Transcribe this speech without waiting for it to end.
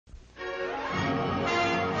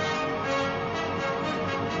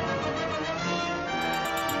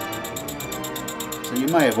So you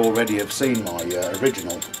may have already have seen my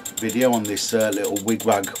original video on this little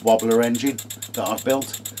WigWag Wobbler engine that I've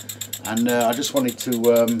built, and I just wanted to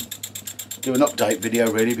do an update video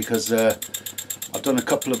really, because I've done a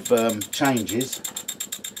couple of changes.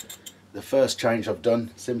 The first change I've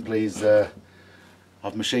done simply is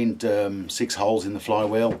I've machined 6 holes in the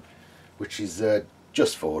flywheel, which is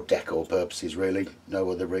just for decor purposes really, no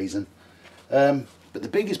other reason. But the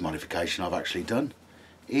biggest modification I've actually done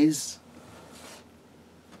is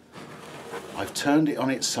I've turned it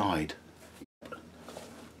on its side.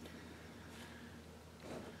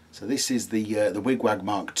 So this is the WigWag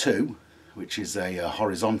Mark II, which is a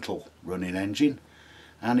horizontal running engine,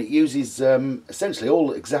 and it uses essentially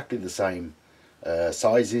all exactly the same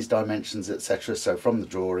sizes, dimensions, etc. So from the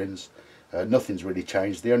drawings, nothing's really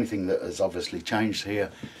changed. The only thing that has obviously changed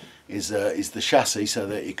here is the chassis, so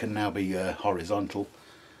that it can now be horizontal.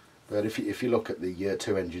 But if you look at the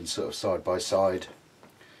two engines sort of side by side,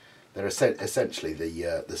 they're essentially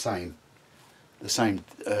the same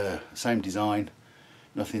design.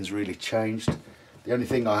 Nothing's really changed. The only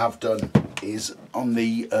thing I have done is on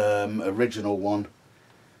the original one,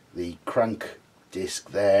 the crank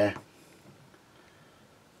disc there,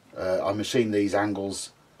 I machined these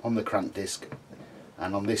angles on the crank disc,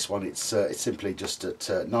 and on this one it's simply just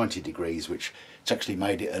at 90 degrees, which it's actually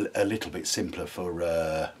made it a little bit simpler for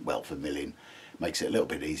well, for milling. Makes it a little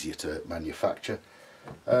bit easier to manufacture.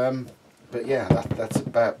 But yeah, that's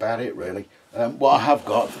about it really. What I have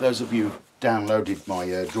got, for those of you who downloaded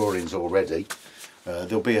my drawings already,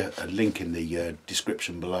 there'll be a link in the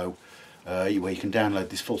description below where you can download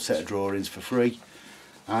this full set of drawings for free.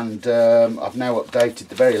 And I've now updated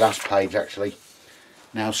the very last page. Actually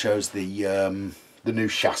now shows the new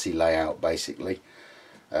chassis layout basically.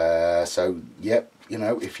 So yep, you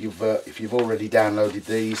know, if you've already downloaded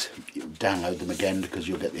these, download them again, because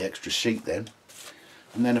you'll get the extra sheet then.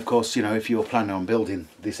 And then of course, you know, if you're planning on building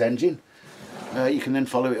this engine, you can then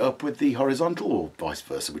follow it up with the horizontal, or vice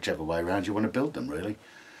versa, whichever way around you want to build them really.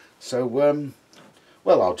 So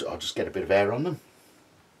well, I'll just get a bit of air on them.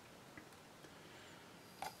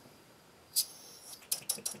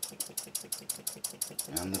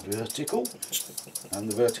 And the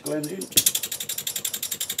vertical engine.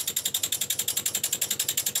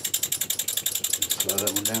 Slow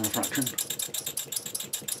that one down a fraction.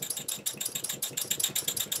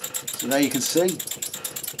 So there you can see,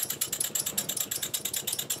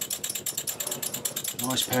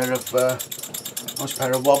 nice pair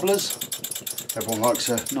of wobblers. Everyone likes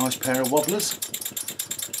a nice pair of wobblers.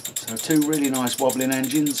 So 2 really nice wobbling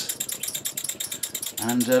engines.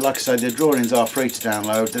 And like I say, the drawings are free to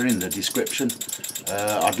download. They're in the description.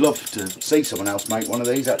 I'd love to see someone else make one of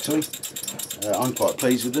these actually. I'm quite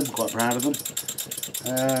pleased with them, quite proud of them.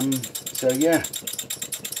 So yeah,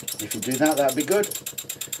 if you do that, that'd be good.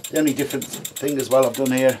 The only different thing as well I've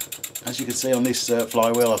done here, as you can see on this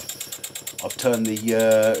flywheel, I've turned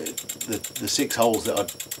the 6 holes that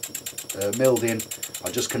I've milled in. I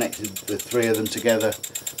just connected the 3 of them together,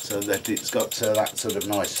 so that it's got that sort of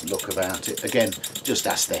nice look about it. Again, just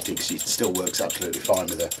aesthetics. It still works absolutely fine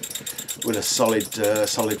with a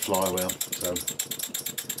solid flywheel. So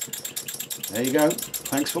there you go.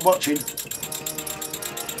 Thanks for watching.